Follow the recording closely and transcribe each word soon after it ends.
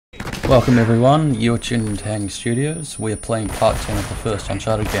Welcome everyone, you're tuned into Hang Studios. We are playing part 10 of the first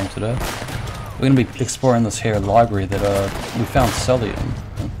Uncharted game today. We're going to be exploring this here library that we found Sully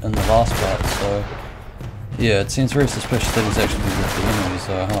in the last part, so yeah, it seems very suspicious that he's actually with the enemies,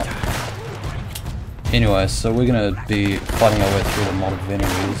 Anyway, so we're going to be fighting our way through the mob of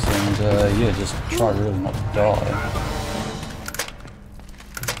enemies and yeah, just try really not to die.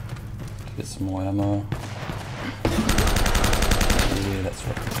 Get some more ammo. Yeah, that's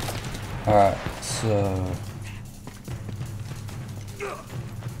right. Alright, so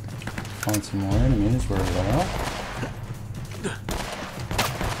find some more enemies wherever they are.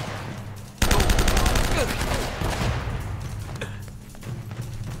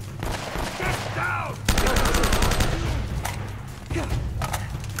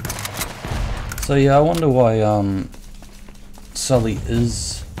 So yeah, I wonder why Sully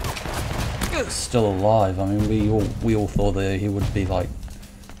is still alive. I mean, we all thought that he would be like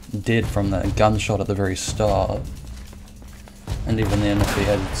dead from that gunshot at the very start, and even then if he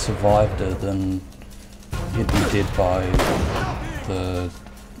had survived it then he'd be dead by the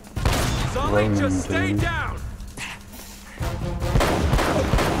Roman doom.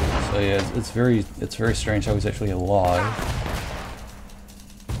 So yeah, it's very strange how he's actually alive.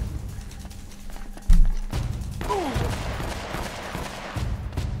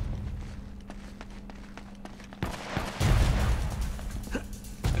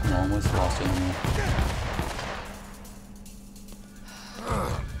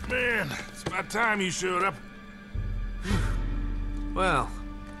 Oh, man, it's about time you showed up. Well,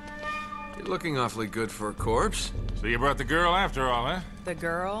 you're looking awfully good for a corpse. So you brought the girl after all, huh? The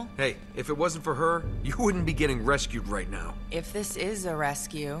girl? Hey, if it wasn't for her, you wouldn't be getting rescued right now. If this is a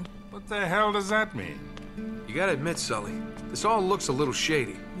rescue. What the hell does that mean? You gotta admit, Sully, this all looks a little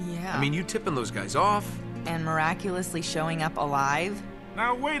shady. Yeah. I mean, you tipping those guys off. And miraculously showing up alive?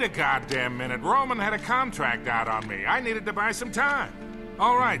 Now wait a goddamn minute. Roman had a contract out on me. I needed to buy some time.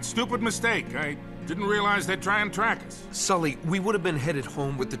 All right, stupid mistake. I didn't realize they'd try and track us. Sully, we would have been headed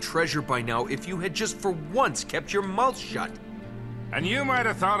home with the treasure by now if you had just for once kept your mouth shut. And you might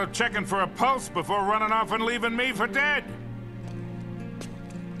have thought of checking for a pulse before running off and leaving me for dead.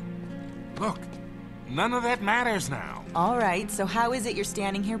 Look, none of that matters now. All right, so how is it you're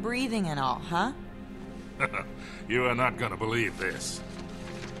standing here breathing and all, huh? You are not gonna believe this.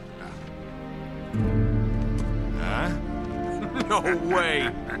 Huh? No way.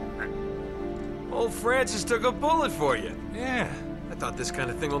 Old Francis took a bullet for you. Yeah. I thought this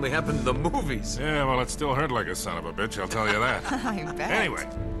kind of thing only happened in the movies. Yeah, well, it still hurt like a son of a bitch, I'll tell you that. I bet. Anyway,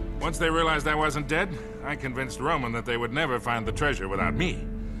 once they realized I wasn't dead, I convinced Roman that they would never find the treasure without me.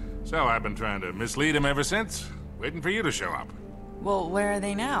 So I've been trying to mislead him ever since, waiting for you to show up. Well, where are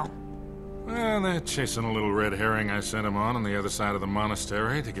they now? Well, they're chasing a little red herring I sent him on the other side of the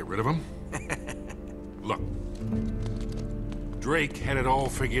monastery to get rid of him. Look, Drake had it all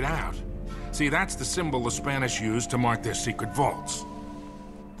figured out. See, that's the symbol the Spanish used to mark their secret vaults.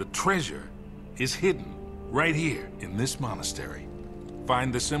 The treasure is hidden right here in this monastery.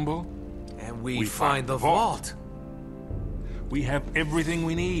 Find the symbol, and we find the vault. We have everything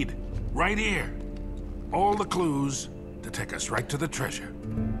we need right here. All the clues to take us right to the treasure.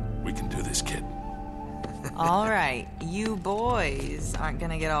 We can do this, kid. All right, you boys aren't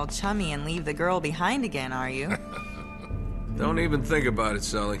gonna get all chummy and leave the girl behind again, are you? Don't even think about it,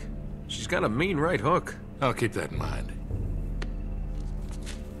 Sully. She's got a mean right hook. I'll keep that in mind.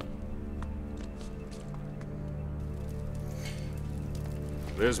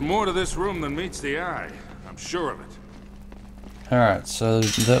 There's more to this room than meets the eye. I'm sure of it. Alright, so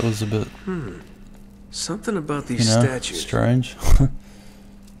that was a bit... Something about these statues. Strange.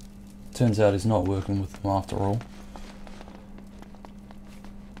 Turns out he's not working with them after all.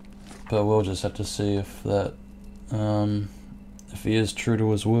 But we'll just have to see if that... if he is true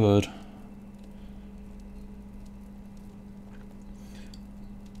to his word.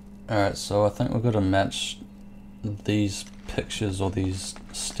 Alright, so I think we've got to match these pictures or these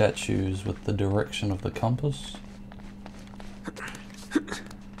statues with the direction of the compass.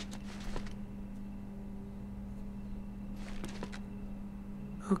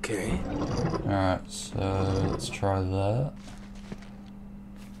 Okay. Alright, so let's try that.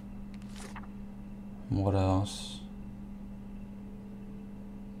 What else?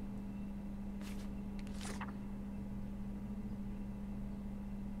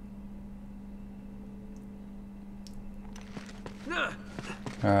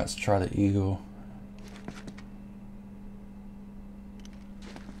 Alright, let's try the eagle.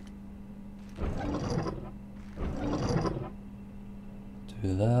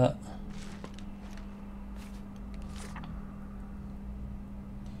 Do that.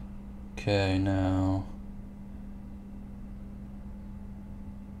 Okay, now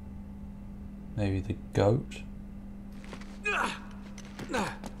maybe the goat.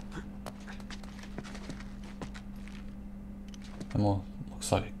 It more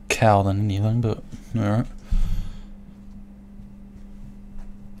looks like a cow than anything, but alright.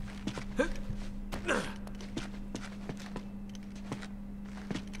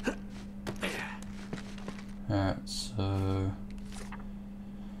 Alright, so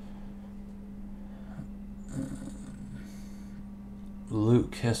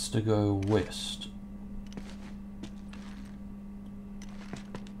Luke has to go west.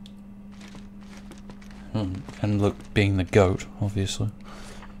 And Luke being the goat, obviously.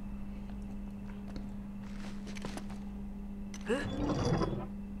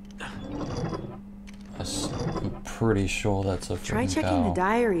 I'm pretty sure that's a Try freaking checking cow. the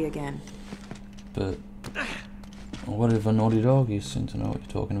diary again. But whatever, Naughty Dog, you seem to know what you're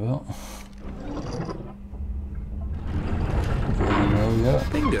talking about. There we go.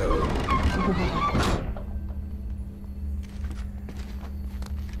 Bingo.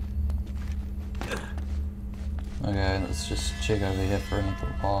 Okay, let's just check over here for any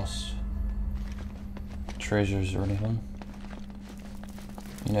lost treasures or anything.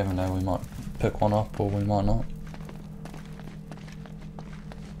 You never know, we might pick one up or we might not.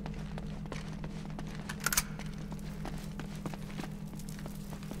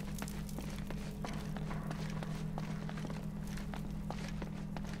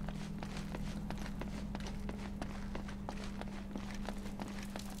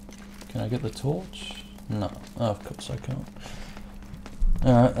 Can I get the torch? No. Oh, of course I can't.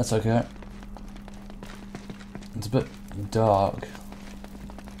 Alright, that's okay. It's a bit dark.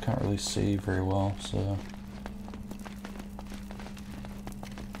 Can't really see very well, so...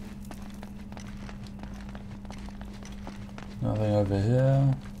 Nothing over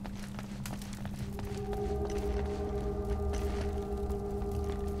here.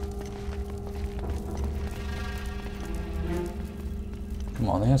 Come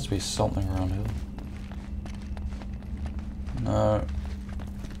on, there has to be something around here. No.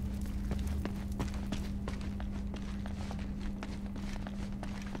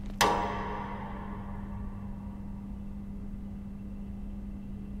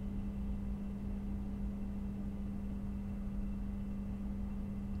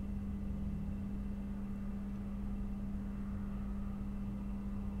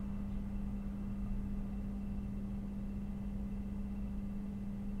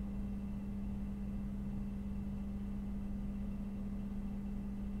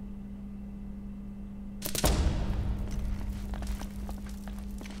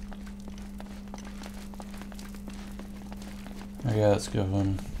 Okay, let's go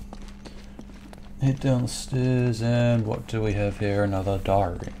and head down the stairs, and what do we have here? Another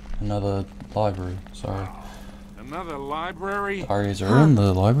diary. Another library, sorry. Another library? Diaries are in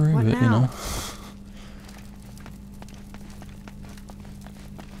the library, What but you now? know.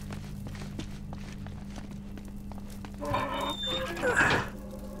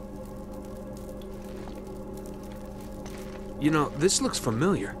 You know, this looks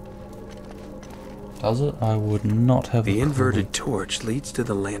familiar. Does it? I would not have The a clue. inverted torch leads to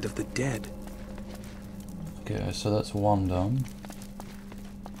the land of the dead. Okay, so that's one done.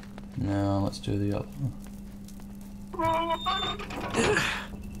 Now let's do the other.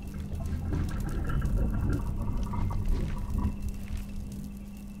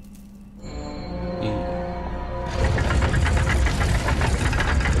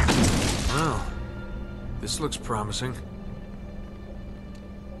 Wow. This looks promising.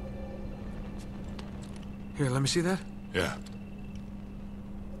 Here, let me see that. Yeah.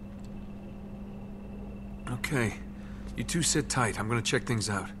 Okay. You two sit tight. I'm gonna check things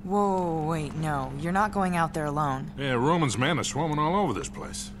out. Whoa, wait, no. You're not going out there alone. Yeah, Roman's men are swarming all over this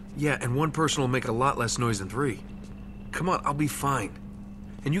place. Yeah, and one person will make a lot less noise than three. Come on, I'll be fine.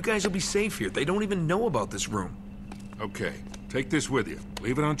 And you guys will be safe here. They don't even know about this room. Okay, take this with you.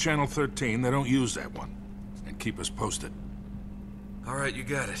 Leave it on channel 13. They don't use that one. And keep us posted. All right, you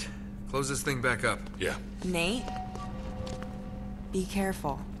got it. Close this thing back up. Yeah. Nate? Be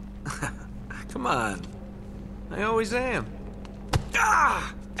careful. Come on. I always am.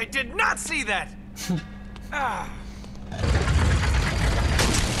 Ah! I did not see that! Ah!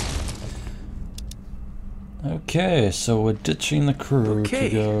 Okay, so we're ditching the crew Okay,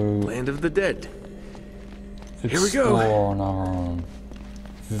 to go land of the dead. Here we explore go. on our own.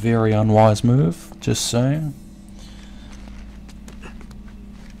 Very unwise move, just saying.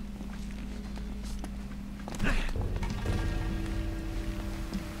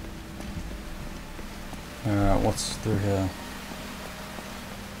 Alright, what's through here?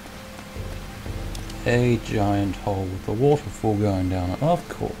 a giant hole with a waterfall going down it. Of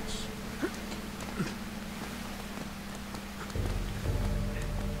course.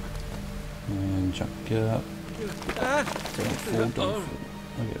 And jump gap. Don't fall, don't fall.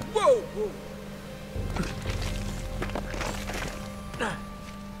 Okay. Whoa!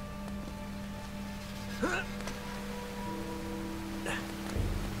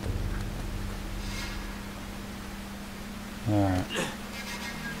 Alright.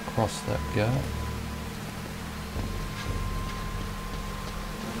 Cross that gap.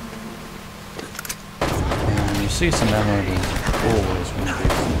 And you see some ammo, there's always going to be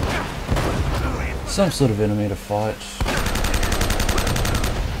some sort of enemy to fight.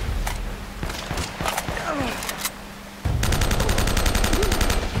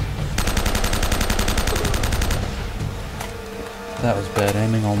 That was bad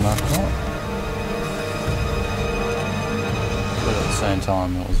aiming on that part. But at the same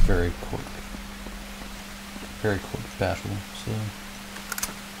time, it was very quick battle, so.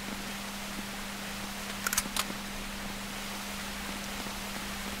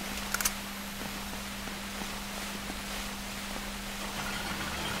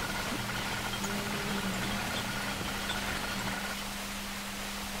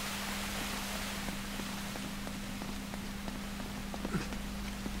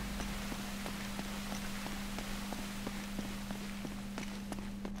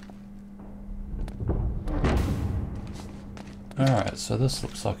 Alright, so this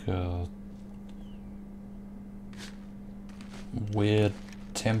looks like a weird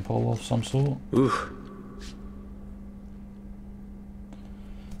temple of some sort. Oof.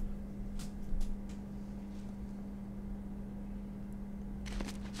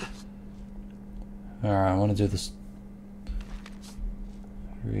 Alright, I want to do this.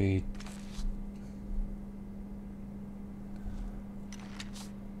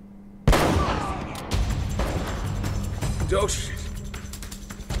 Oh shit.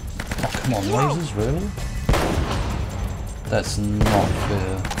 Oh, come on, lasers, really? That's not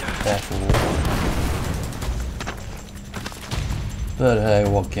fair at all. But hey,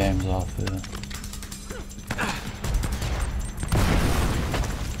 what games are fair?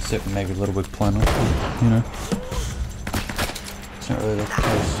 Except maybe Little Big Planet, you know? It's not really the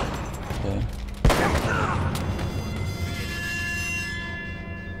case. Yeah.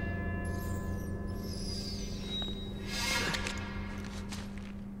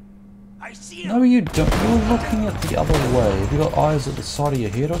 No, you don't. You're looking at the other way. Have you got eyes at the side of your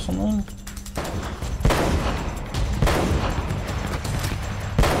head or something?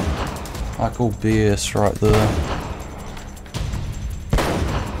 I call BS right there.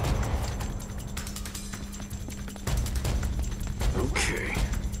 Okay.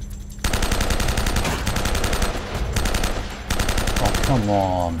 Oh, come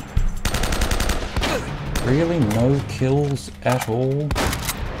on. Really? No kills at all?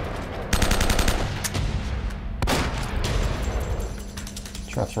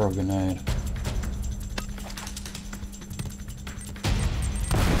 Try to throw a grenade.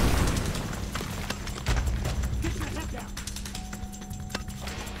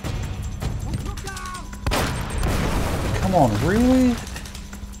 Come on, really?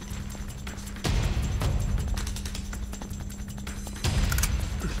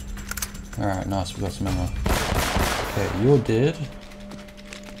 Alright, nice, we got some ammo. Okay, you're dead.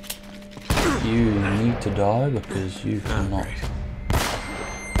 You need to die because you cannot.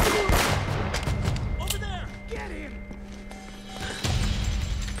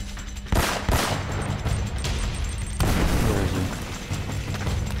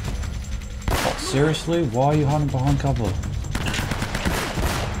 Seriously? Why are you hiding behind cover?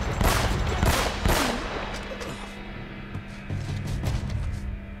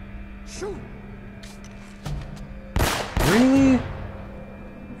 Shoot. Really?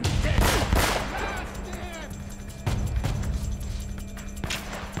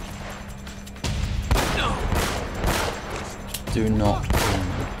 No. Do not kill me.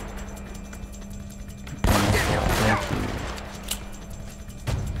 Thank you.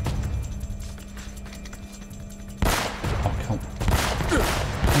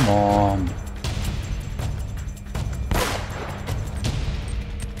 Come on.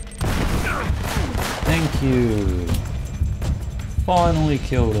 Thank you. Finally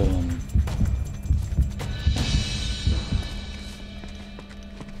killed him.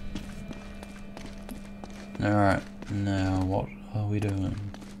 Alright, now what are we doing?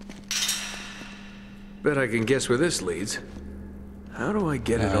 Bet I can guess where this leads. How do I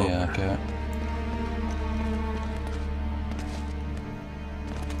get it Oh open? yeah, okay.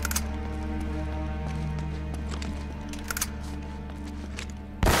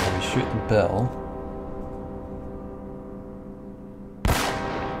 Shoot the bell.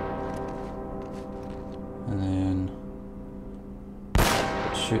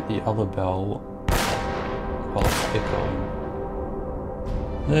 shoot the other bell while it's echoing.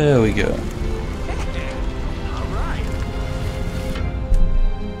 There we go.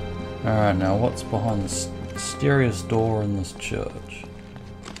 Alright, now what's behind this mysterious door in this church?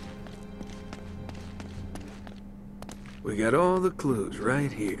 We got all the clues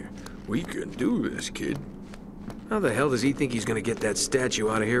right here. We can do this, kid. How the hell does he think he's gonna get that statue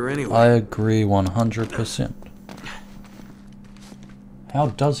out of here anyway? I agree 100%. How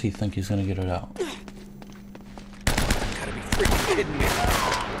does he think he's gonna get it out? Gotta be freaking kidding me.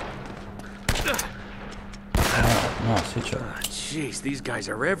 Alright, nice headshot. Ah, jeez, these guys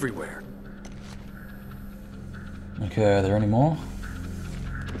are everywhere. Okay, are there any more?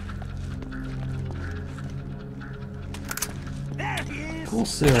 Of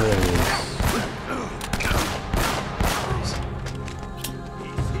course there is.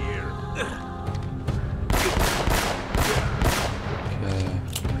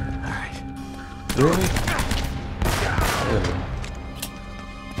 Really? Really?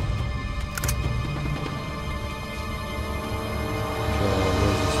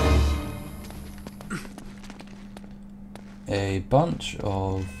 A bunch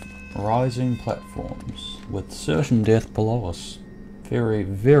of rising platforms with certain death below us. Very,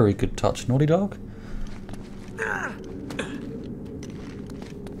 very good touch, Naughty Dog.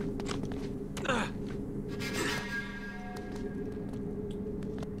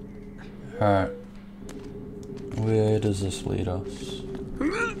 Alright. Where does this lead us?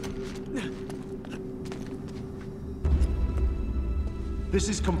 This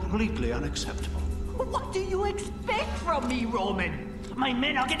is completely unacceptable. What do you expect from me, Roman? My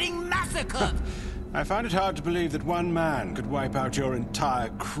men are getting massacred! I find it hard to believe that one man could wipe out your entire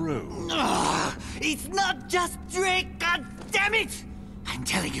crew. Ugh, it's not just Drake, god damn it! I'm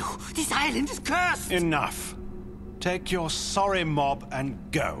telling you, this island is cursed! Enough. Take your sorry mob and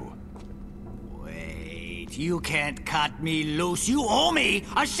go. Wait, you can't cut me loose. You owe me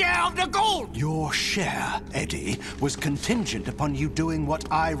a share of the gold! Your share, Eddie, was contingent upon you doing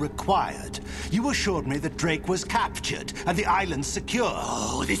what I required. You assured me that Drake was captured and the island secure.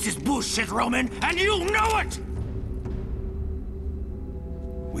 Oh, this is bullshit, Roman, and you know it!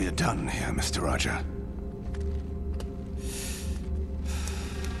 We are done here, Mr. Roger.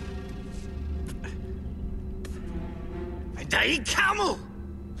 Dai camo!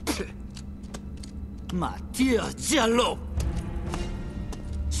 Mattia Giallo!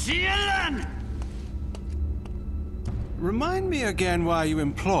 Cielan! Remind me again why you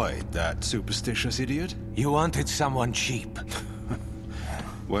employed that superstitious idiot. You wanted someone cheap.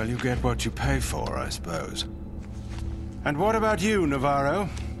 Well, you get what you pay for, I suppose. And what about you, Navarro?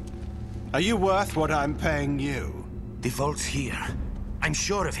 Are you worth what I'm paying you? The vault's here. I'm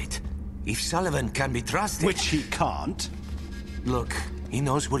sure of it. If Sullivan can be trusted... Which he can't. Look, he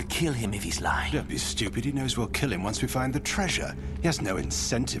knows we'll kill him if he's lying. Don't be stupid. He knows we'll kill him once we find the treasure. He has no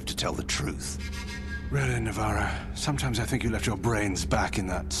incentive to tell the truth. Really, Navarro, sometimes I think you left your brains back in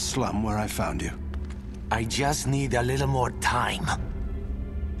that slum where I found you. I just need a little more time.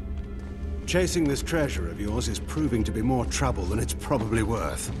 Chasing this treasure of yours is proving to be more trouble than it's probably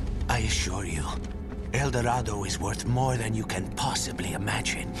worth. I assure you, El Dorado is worth more than you can possibly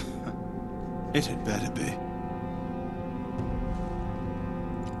imagine. It had better be.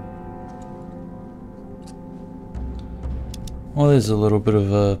 Well, there's a little bit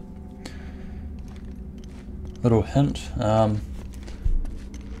of a little hint.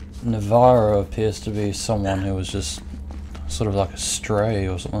 Navarro appears to be someone who was just sort of like a stray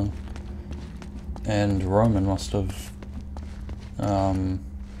or something, and Roman must have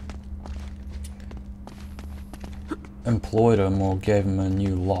employed him or gave him a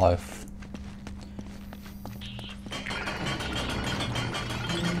new life.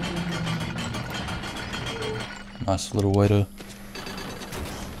 Nice little way to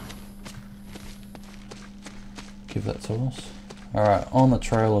give that to us. Alright, on the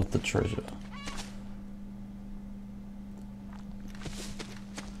trail of the treasure.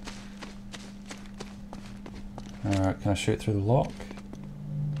 Alright, can I shoot through the lock?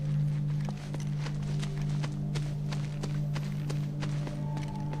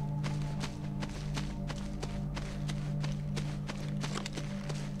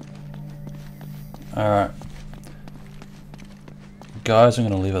 Alright. Guys, I'm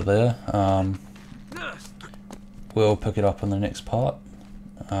going to leave it there. We'll pick it up in the next part,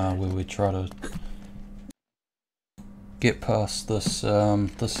 where we try to get past this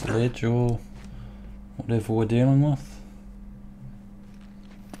this ledge or whatever we're dealing with.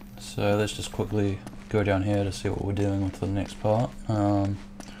 So let's just quickly go down here to see what we're dealing with for the next part.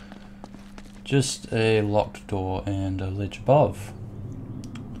 Just a locked door and a ledge above.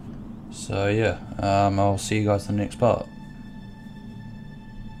 So yeah, I'll see you guys in the next part.